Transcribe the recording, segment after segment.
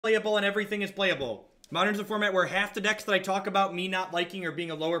playable and everything is playable. Modern's a format where half the decks that I talk about me not liking or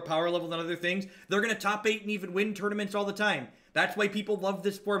being a lower power level than other things, they're going to top 8 and even win tournaments all the time. That's why people love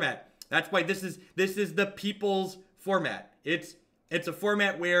this format. That's why this is the people's format. It's a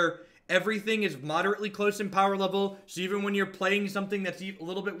format where everything is moderately close in power level, so even when you're playing something that's a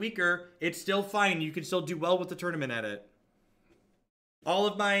little bit weaker, it's still fine. You can still do well with the tournament at it. All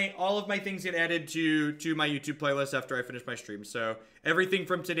of my things get added to my YouTube playlist after I finish my stream. So everything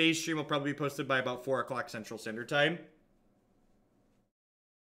from today's stream will probably be posted by about 4 o'clock Central Standard Time.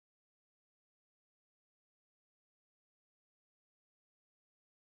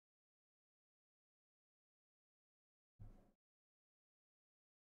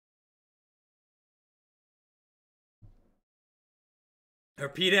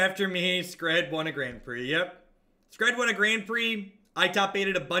 Repeat after me. Scred won a Grand Prix. Yep. Scred won a Grand Prix. I top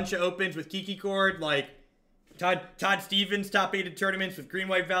 8'd a bunch of opens with Kiki Cord. Like, Todd Stevens top 8'd tournaments with Green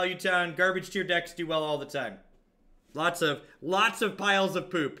White Value Town. Garbage tier decks do well all the time. Lots of piles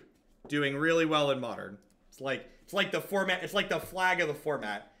of poop doing really well in Modern. It's like the format. It's like the flag of the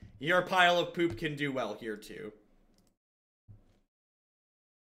format. Your pile of poop can do well here too.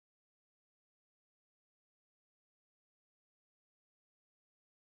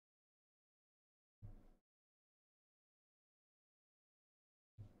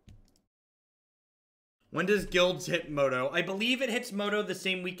 When does Guilds hit Moto? I believe it hits Moto the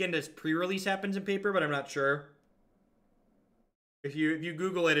same weekend as pre-release happens in paper, but I'm not sure. If you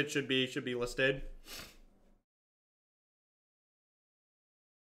Google it, it should be listed.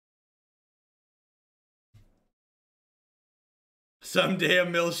 Someday a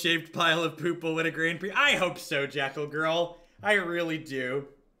mill-shaped pile of poop will win a Grand Prix. I hope so, Jackal Girl. I really do.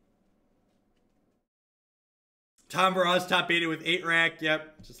 Tom Ross top 8 with 8 rack.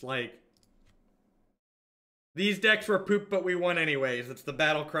 Yep, just like... These decks were poop, but we won anyways. It's the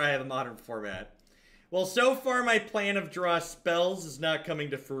battle cry of the Modern format. Well, so far my plan of draw spells is not coming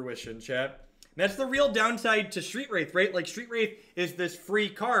to fruition, chat. That's the real downside to Street Wraith, right? Like, Street Wraith is this free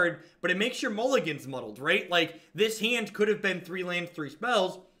card, but it makes your mulligans muddled, right? Like, this hand could have been 3 lands, 3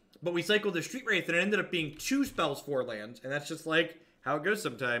 spells, but we cycled the Street Wraith and it ended up being 2 spells, 4 lands. And that's just, like, how it goes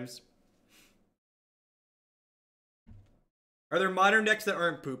sometimes. Are there Modern decks that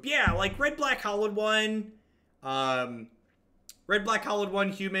aren't poop? Yeah, like Red, Black, Hollowed One... Red, Black, Hollowed One,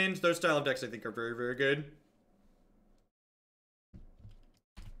 Humans, those style of decks I think are very, very good.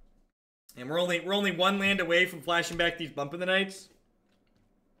 And we're only 1 land away from flashing back these Bump in the Nights.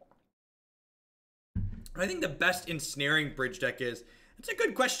 I think the best ensnaring bridge deck is. That's a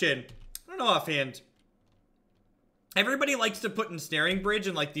good question. I don't know offhand. Everybody likes to put ensnaring bridge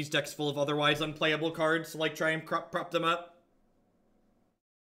in like these decks full of otherwise unplayable cards to like try and prop them up.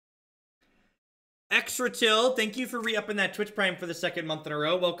 Extra Till, thank you for re-upping that Twitch Prime for the 2nd month in a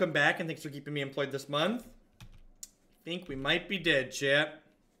row. Welcome back, and thanks for keeping me employed this month. Think we might be dead, chat.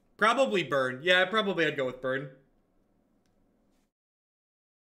 Probably Burn. Yeah, probably I'd go with Burn.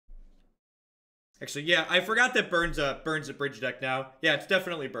 Actually, yeah, I forgot that Burn's a bridge deck now. Yeah, it's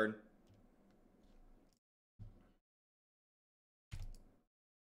definitely Burn.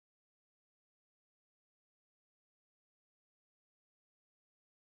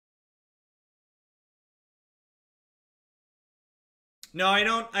 No, I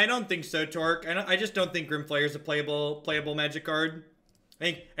don't think so, Torque. I just don't think Grimflayer is a playable Magic card.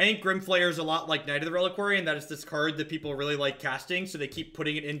 I think Grimflayer is a lot like Knight of the Reliquary, and that is this card that people really like casting, so they keep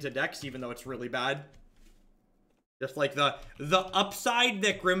putting it into decks even though it's really bad. Just like the upside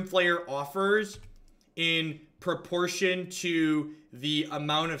that Grimflayer offers in proportion to the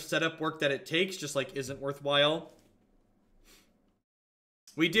amount of setup work that it takes just like isn't worthwhile.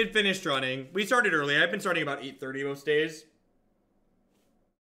 We did finish running. We started early. I've been starting about 8:30 most days.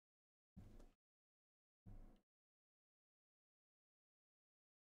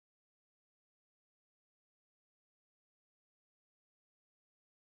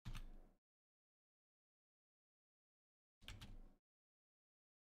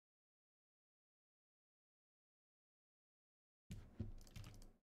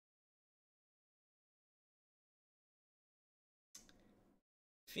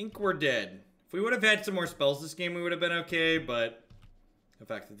 Think we're dead. If we would have had some more spells this game, we would have been okay, but the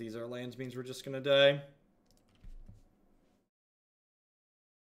fact that these are lands means we're just gonna die.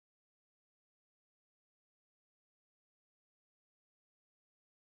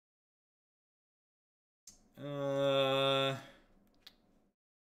 I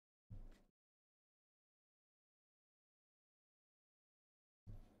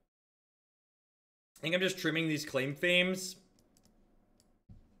think I'm just trimming these Claim Fames.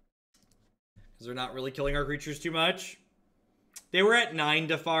 Because they're not really killing our creatures too much. They were at 9,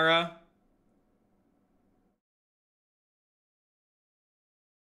 Dafara.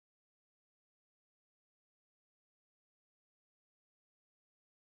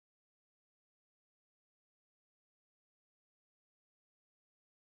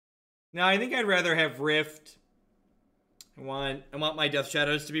 No, I think I'd rather have Rift. I want my Death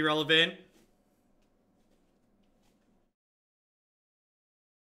Shadows to be relevant.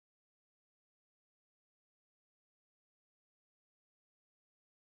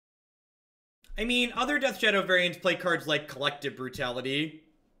 I mean, other Death Shadow variants play cards like Collective Brutality.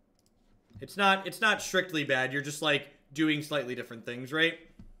 It's not strictly bad. You're just like doing slightly different things, right?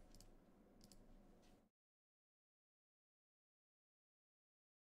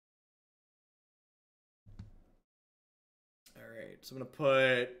 Alright, so I'm gonna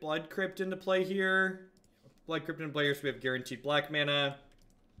put Blood Crypt into play here. Blood Crypt into play here, so we have guaranteed black mana.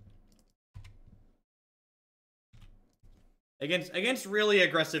 Against really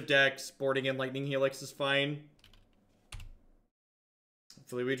aggressive decks, boarding in Lightning Helix is fine.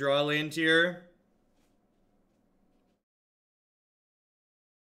 Hopefully we draw a land here.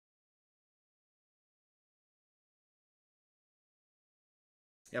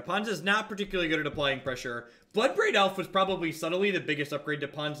 Yeah, Ponza's not particularly good at applying pressure. Bloodbraid Elf was probably subtly the biggest upgrade to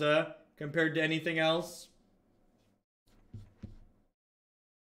Ponza compared to anything else.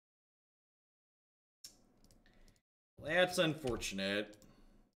 That's unfortunate.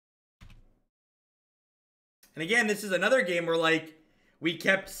 And again, this is another game where, like, we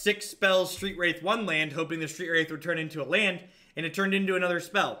kept 6 spells Street Wraith 1 land, hoping the Street Wraith would turn into a land, and it turned into another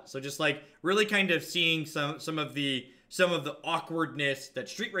spell. So just, like, really kind of seeing some of the awkwardness that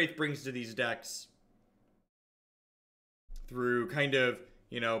Street Wraith brings to these decks through kind of,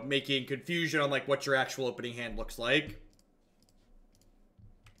 you know, making confusion on, like, what your actual opening hand looks like.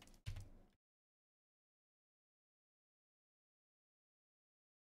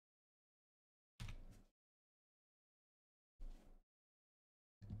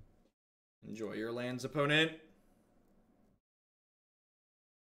 Enjoy your lands, opponent.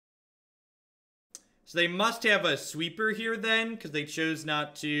 So they must have a sweeper here then, because they chose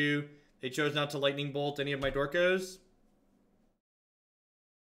not to lightning bolt any of my Dorkos.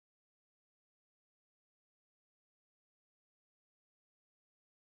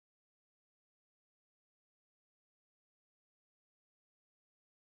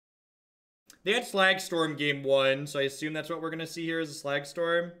 They had Slag Storm game 1, so I assume that's what we're gonna see here is a Slag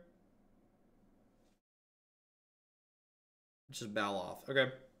Storm. Just bow off. Okay.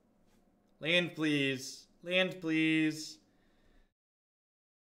 Land, please. Land, please.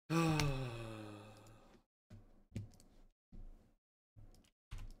 Am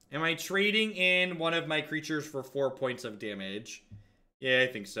I trading in one of my creatures for 4 points of damage? Yeah, I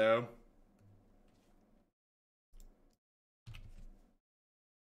think so.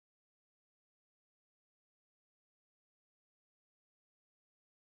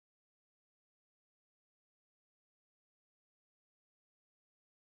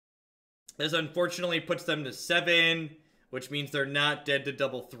 This unfortunately puts them to 7, which means they're not dead to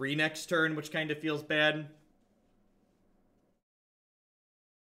double 3 next turn, which kind of feels bad.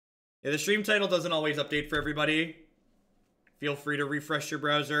 Yeah, the stream title doesn't always update for everybody. Feel free to refresh your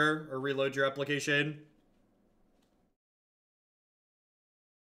browser or reload your application.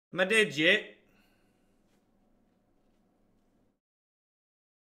 Am I dead yet?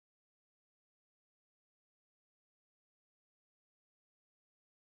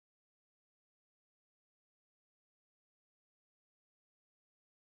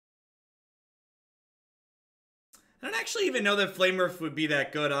 I don't actually even know that Flame Rift would be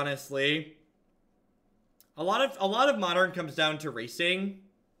that good, honestly. A lot of Modern comes down to racing.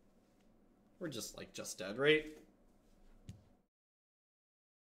 We're just dead, right?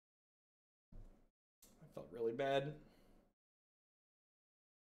 I felt really bad.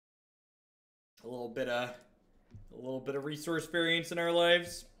 A little bit of resource variance in our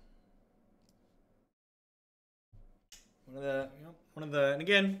lives. And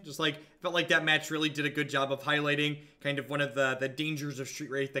again, just like, felt like that match really did a good job of highlighting kind of one of the dangers of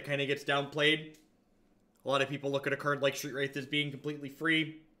Street Wraith that kind of gets downplayed. A lot of people look at a card like Street Wraith as being completely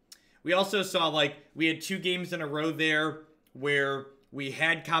free. We also saw, like, we had 2 games in a row there where we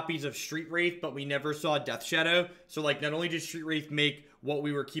had copies of Street Wraith, but we never saw Death Shadow. So, like, not only did Street Wraith make what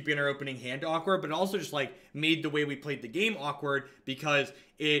we were keeping in our opening hand awkward, but it also just, like, made the way we played the game awkward because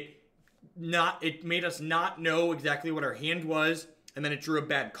it made us not know exactly what our hand was, and then it drew a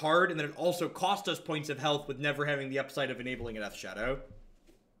bad card, and then it also cost us points of health with never having the upside of enabling a Death Shadow.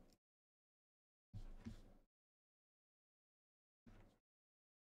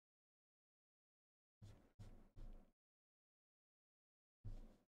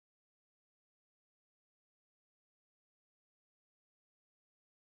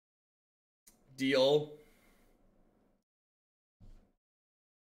 Deal.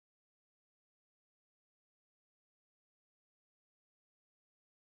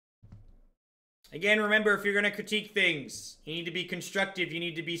 Again, remember, if you're going to critique things, you need to be constructive, you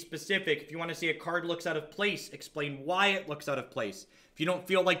need to be specific. If you want to say a card looks out of place, explain why it looks out of place. If you don't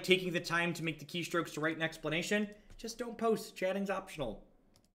feel like taking the time to make the keystrokes to write an explanation, just don't post. Chatting's optional.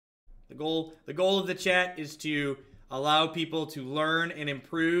 The goal of the chat is to allow people to learn and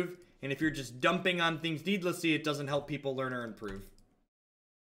improve, and if you're just dumping on things needlessly, it doesn't help people learn or improve.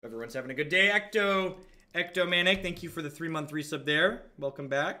 Everyone's having a good day. Ectomanic, thank you for the 3-month resub there. Welcome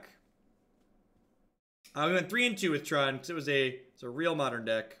back. We went 3 and 2 with Tron because it's a real modern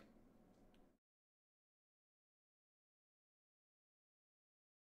deck.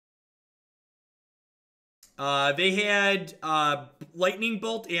 They had Lightning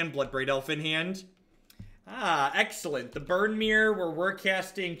Bolt and Bloodbraid Elf in hand. Ah, excellent. The Burn Mirror where we're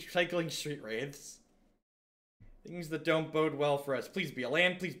casting cycling Street Wraiths. Things that don't bode well for us. Please be a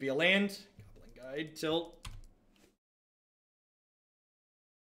land. Please be a land. Goblin Guide. Tilt.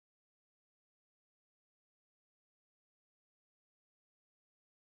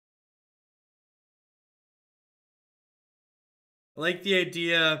 I like the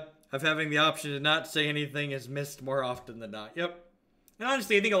idea of having the option to not say anything is missed more often than not. Yep. And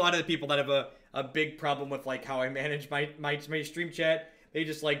honestly, I think a lot of the people that have a big problem with like how I manage my stream chat, they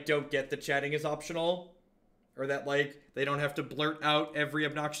just like don't get the chatting is optional. Or that like they don't have to blurt out every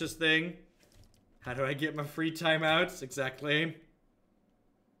obnoxious thing. How do I get my free timeouts? Exactly.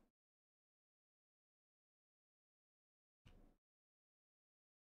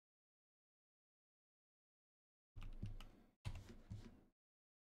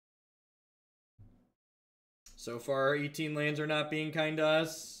 So far, 18 lands are not being kind to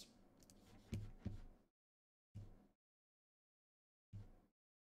us.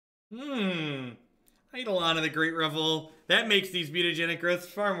 Eidolon of the Great Revel. That makes these Mutagenic Growths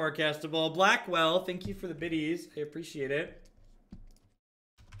far more castable. Blackwell, thank you for the biddies. I appreciate it.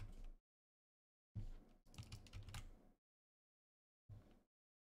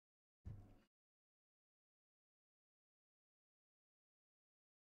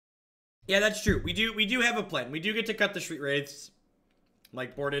 Yeah, that's true. We do have a plan. We do get to cut the Street Wraiths.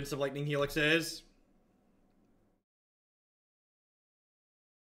 Like board in some Lightning Helix is.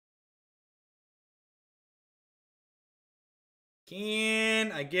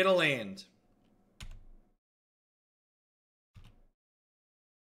 Can I get a land?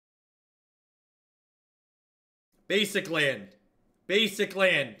 Basic land. Basic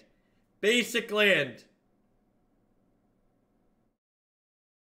land. Basic land.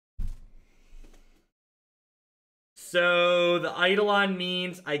 So the Eidolon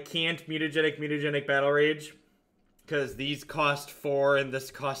means I can't mutagenic battle rage. Because these cost 4 and this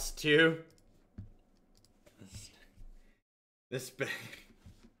costs 2. This big.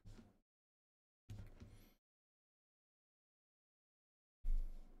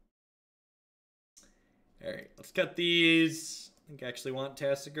 Alright, let's cut these. I think I actually want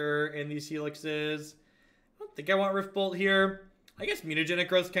Tasigur and these helixes. I don't think I want Rift Bolt here. I guess Mutagenic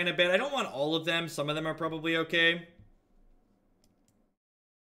Growth's kind of bad. I don't want all of them. Some of them are probably okay.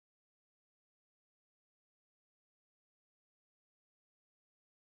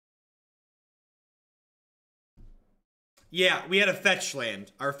 Yeah, we had a fetch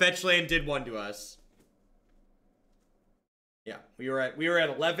land. Our fetch land did 1 to us. Yeah, we were at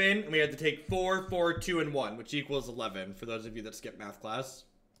 11, and we had to take 4, 4, 2, and 1, which equals 11, for those of you that skip math class.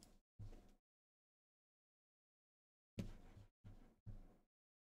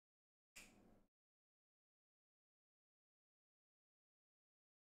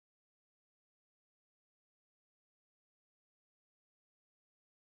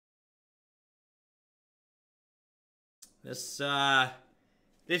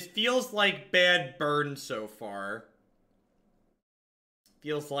 This feels like bad burn so far.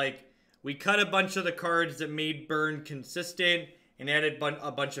 Feels like we cut a bunch of the cards that made burn consistent and added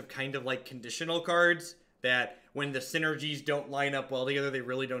a bunch of kind of like conditional cards that when the synergies don't line up well together, they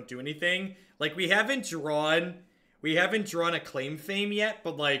really don't do anything. Like we haven't drawn a Claim Fame yet,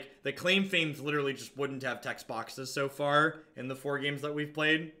 but like the Claim Fames literally just wouldn't have text boxes so far in the 3 games that we've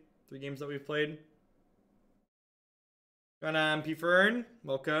played. Going on, P Fern,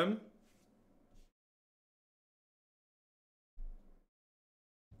 welcome.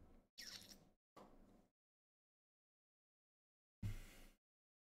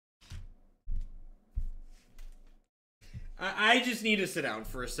 I just need to sit down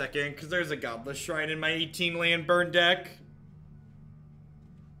for a second, because there's a Godless Shrine in my 18-land burn deck.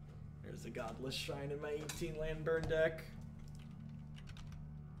 There's a Godless Shrine in my 18-land burn deck.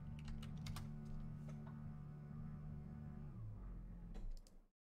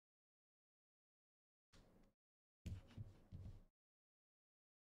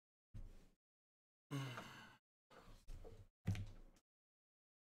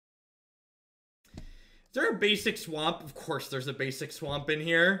 there a basic swamp? Of course there's a basic swamp in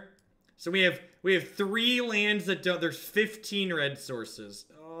here. So we have 3 lands that don't... There's 15 red sources.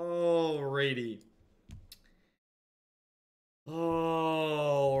 Alrighty.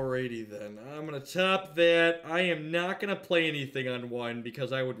 Alrighty then. I'm going to top that. I am not going to play anything on 1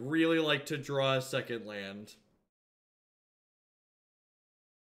 because I would really like to draw a second land.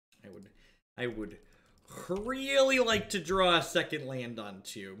 I would really like to draw a second land on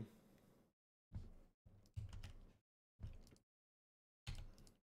 2.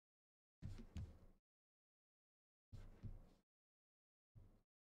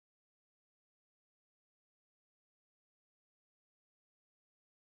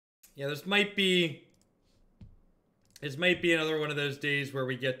 Yeah, this might be another one of those days where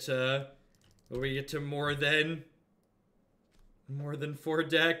we get to more than 4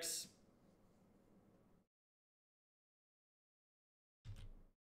 decks.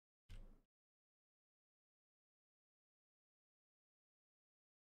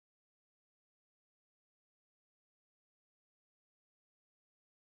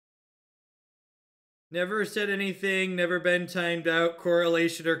 Never said anything, never been timed out,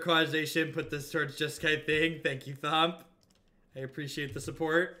 correlation or causation, put this towards just kind of thing. Thank you, Thomp. I appreciate the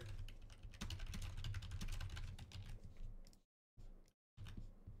support.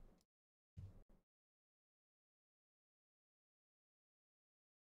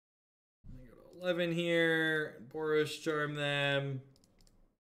 I'm gonna go to 11 here, Boros Charm them.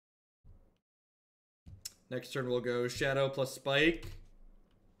 Next turn we'll go Shadow plus Spike.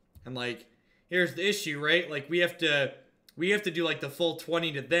 And like, here's the issue, right? Like, we have to do, like, the full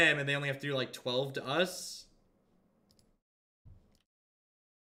 20 to them, and they only have to do, like, 12 to us.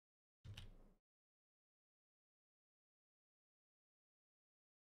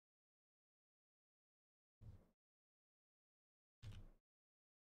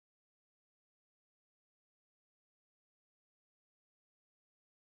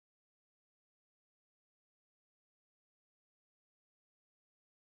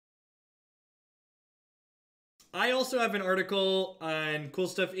 I also have an article on Cool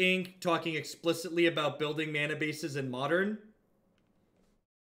Stuff Inc. talking explicitly about building mana bases in Modern.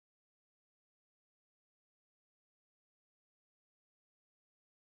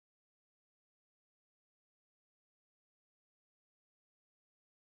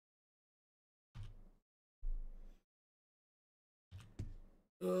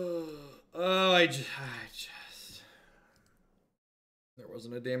 I just... There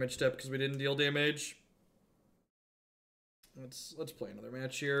wasn't a damage step because we didn't deal damage. Let's play another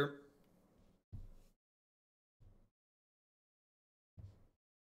match here.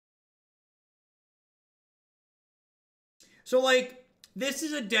 So, like, this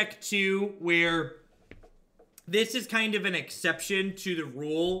is a deck, too, where this is kind of an exception to the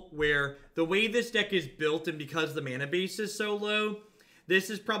rule, where the way this deck is built and because the mana base is so low, this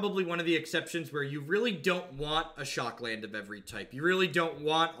is probably one of the exceptions where you really don't want a shock land of every type. You really don't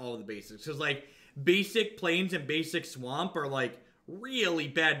want all of the basics. Because, like, basic plains and basic swamp are, like, really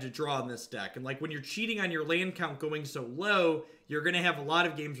bad to draw in this deck. And, like, when you're cheating on your land count going so low, you're going to have a lot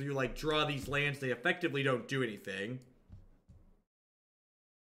of games where you, like, draw these lands. They effectively don't do anything.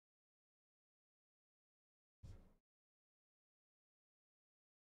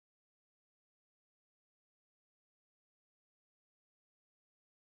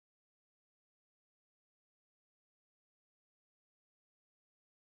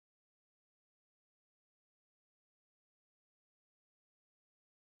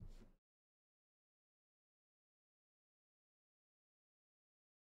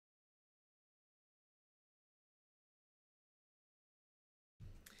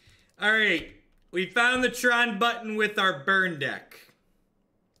 Alright, we found the Tron button with our burn deck.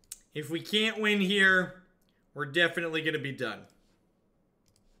 If we can't win here, we're definitely going to be done.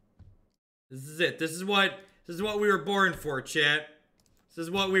 This is it. This is what we were born for, chat. This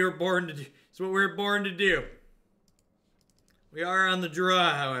is what we were born to do. This is what we were born to do. We are on the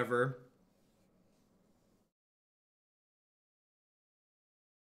draw, however.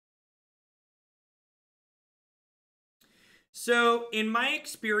 So, in my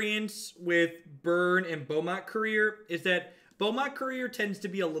experience with Burn and Beaumont Courier, is that Beaumont Courier tends to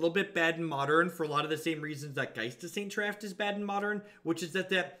be a little bit bad in Modern for a lot of the same reasons that Geist of St. Traft is bad in Modern, which is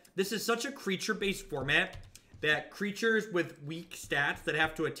that this is such a creature-based format that creatures with weak stats that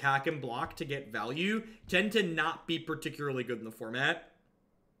have to attack and block to get value tend to not be particularly good in the format.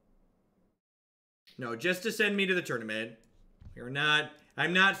 No, just to send me to the tournament.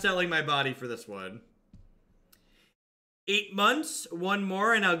 I'm not selling my body for this one. 8 months, 1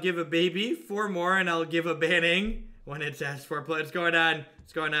 more and I'll give a baby. 4 more and I'll give a banning. When it's asked for. What's going on?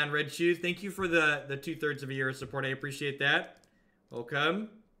 What's going on, Red Shoes? Thank you for the 2/3 of a year of support. I appreciate that. Welcome.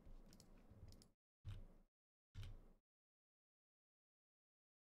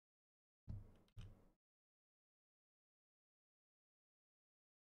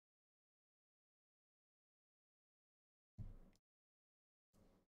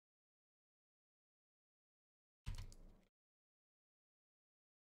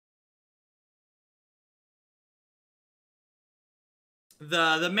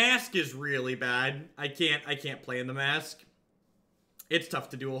 The mask is really bad. I can't play in the mask. It's tough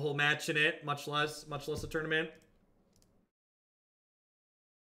to do a whole match in it, much less a tournament.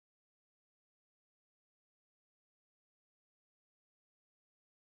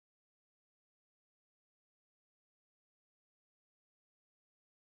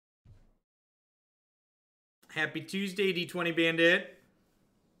 Happy Tuesday, D20 Bandit.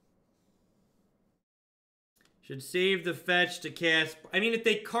 Should save the fetch to cast. I mean, if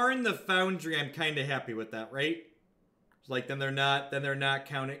they Karn the Foundry, I'm kind of happy with that, right? It's like then they're not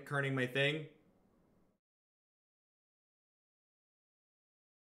Karning my thing.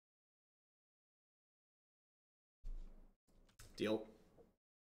 Deal.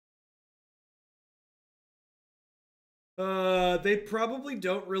 They probably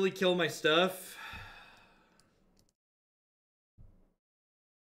don't really kill my stuff.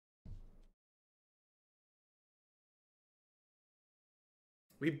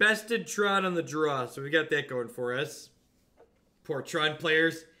 We bested Tron on the draw, so we got that going for us. Poor Tron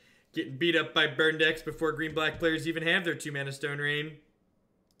players getting beat up by burn decks before green-black players even have their 2-mana Stone Rain.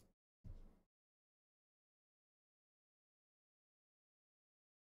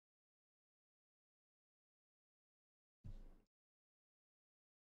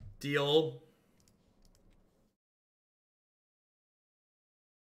 Deal.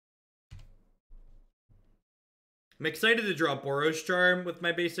 I'm excited to draw Boros Charm with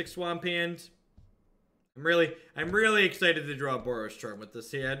my basic Swamp hand. I'm really excited to draw Boros Charm with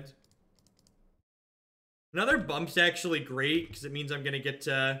this hand. Another bump's actually great because it means I'm gonna get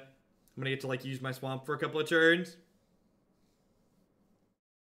to like use my Swamp for a couple of turns.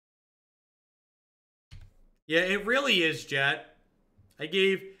 Yeah, it really is, Jet. I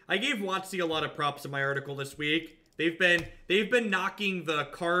gave WotC a lot of props in my article this week. They've been knocking the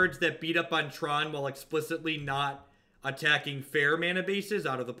cards that beat up on Tron while explicitly not attacking fair mana bases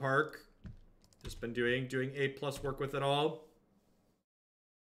out of the park. Just been doing A+ work with it all.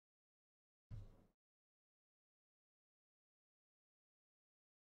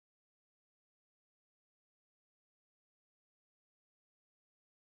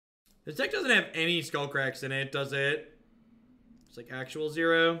 This deck doesn't have any Skullcracks in it, does it? It's like actual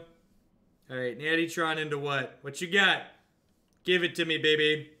 0. Alright, Natty Tron into what? What you got? Give it to me,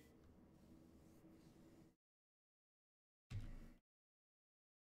 baby.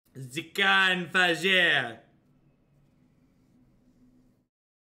 Zikan Fajer.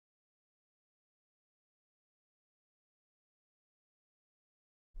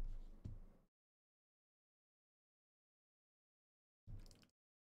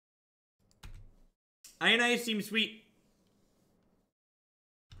 Ionize seems sweet.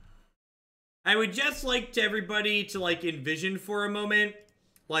 I would just like to everybody to like envision for a moment,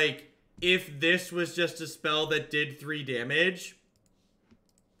 like if this was just a spell that did 3 damage,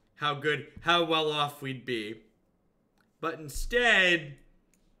 how well off we'd be. But instead,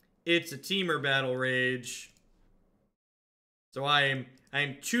 it's a Temur Battle Rage. So I'm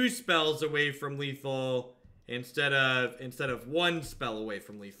 2 spells away from lethal instead of 1 spell away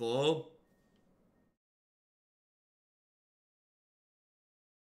from lethal.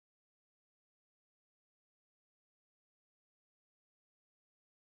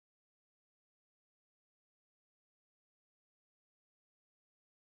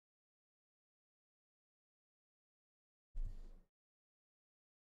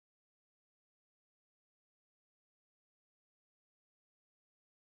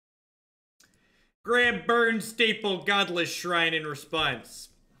 Grab Burn Staple Godless Shrine in response.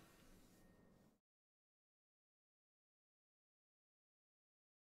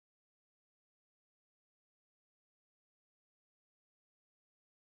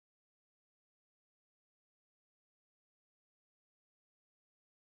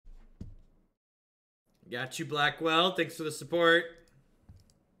 Got you, Blackwell. Thanks for the support.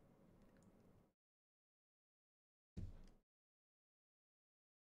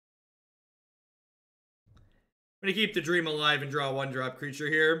 I'm gonna keep the dream alive and draw a 1-drop creature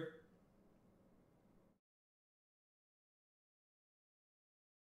here.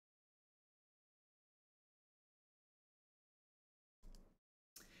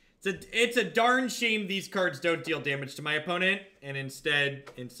 It's a darn shame these cards don't deal damage to my opponent, and instead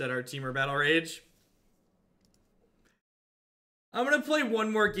our Temur Battle Rage. I'm gonna play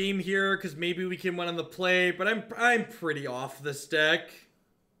one more game here because maybe we can win on the play, but I'm pretty off this deck.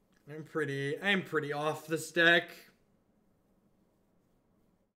 I'm pretty off this deck.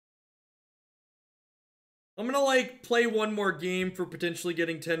 I'm gonna like play one more game for potentially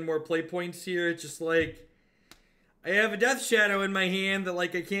getting 10 more play points here. It's just like I have a Death Shadow in my hand that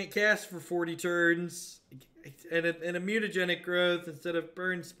like I can't cast for 40 turns, and a Mutagenic Growth instead of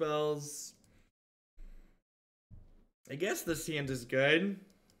burn spells. I guess this hand is good.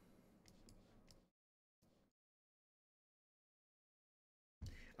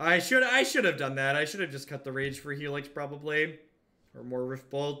 I should have done that. I should have just cut the Rage for Helix probably. Or more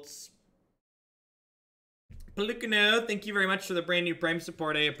Rift Bolts. Pelucano, thank you very much for the brand new Prime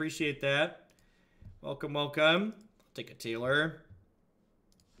support. I appreciate that. Welcome, welcome. I'll take a Taylor.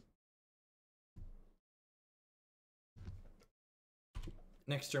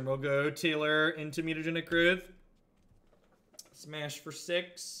 Next turn we'll go Taylor into Mutagenic Growth. Smash for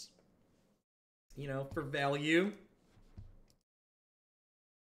 6. You know, for value.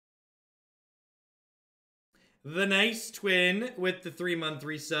 The Nice Twin with the 3-month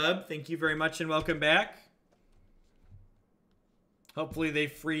resub. Thank you very much and welcome back. Hopefully they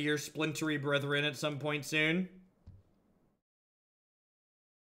free your splintery brethren at some point soon.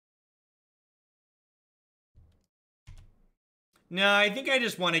 No, I think I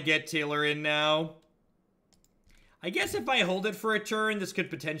just want to get Taylor in now. I guess if I hold it for a turn, this could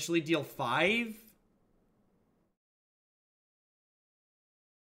potentially deal 5.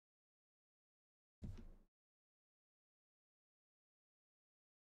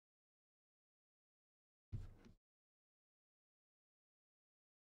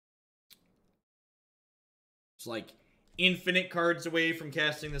 It's like infinite cards away from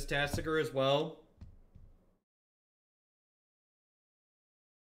casting this Tasigur as well.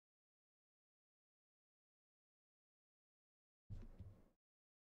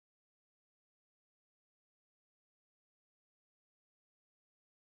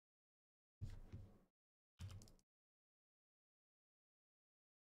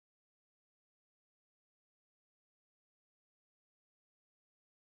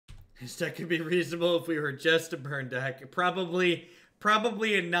 This deck could be reasonable if we were just a burn deck. Probably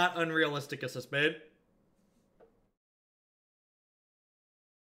a not unrealistic assessment.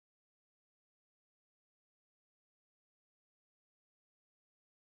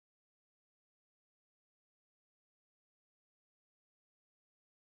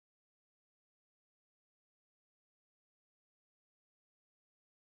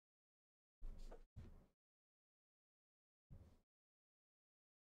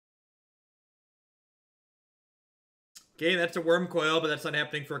 Okay, that's a Worm Coil, but that's not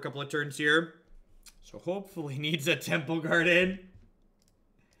happening for a couple of turns here. So hopefully needs a Temple Garden.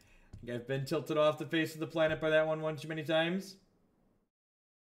 I think I've been tilted off the face of the planet by that one too many times.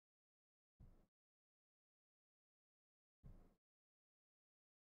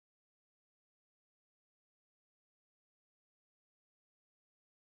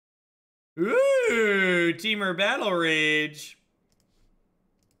 Ooh, Temur Battle Rage.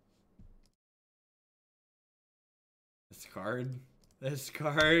 This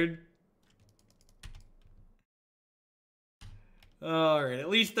card. Alright, at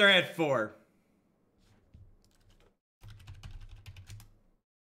least they're at 4.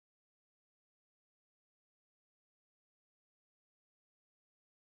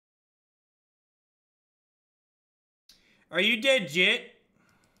 Are you dead, Jit?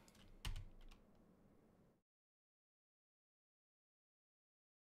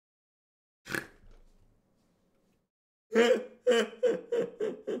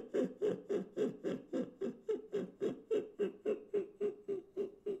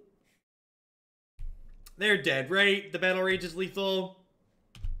 They're dead, right? The Battle Rage is lethal.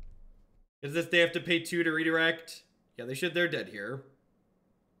 Is this they have to pay 2 to redirect? Yeah, they should. They're dead here.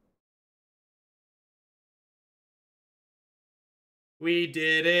 We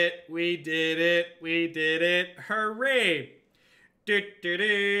did it. We did it. We did it. Hooray.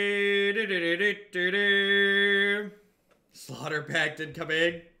 Slaughter Pact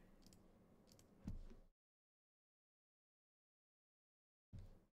incoming.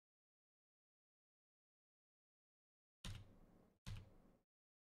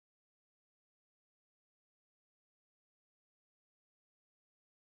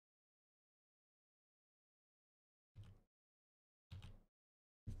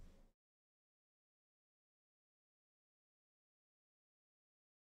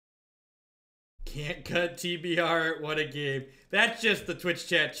 Can't cut TBR. What a game. That's just the Twitch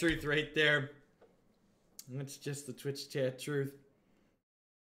chat truth right there. That's just the Twitch chat truth.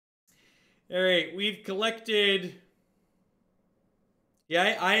 All right, we've collected...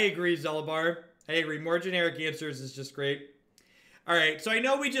 Yeah, I agree, Zelabar. I agree. More generic answers is just great. All right, so I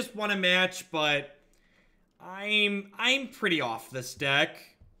know we just won a match, but I'm pretty off this deck.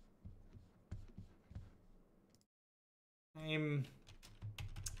 I'm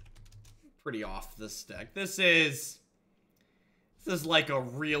pretty off this deck. This is like a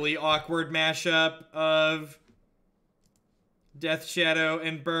really awkward mashup of Death Shadow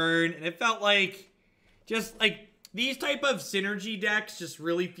and Burn, and it felt like just like these type of synergy decks just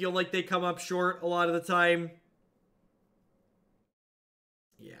really feel like they come up short a lot of the time.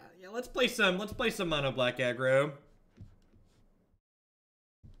 Yeah, let's play some mono black aggro.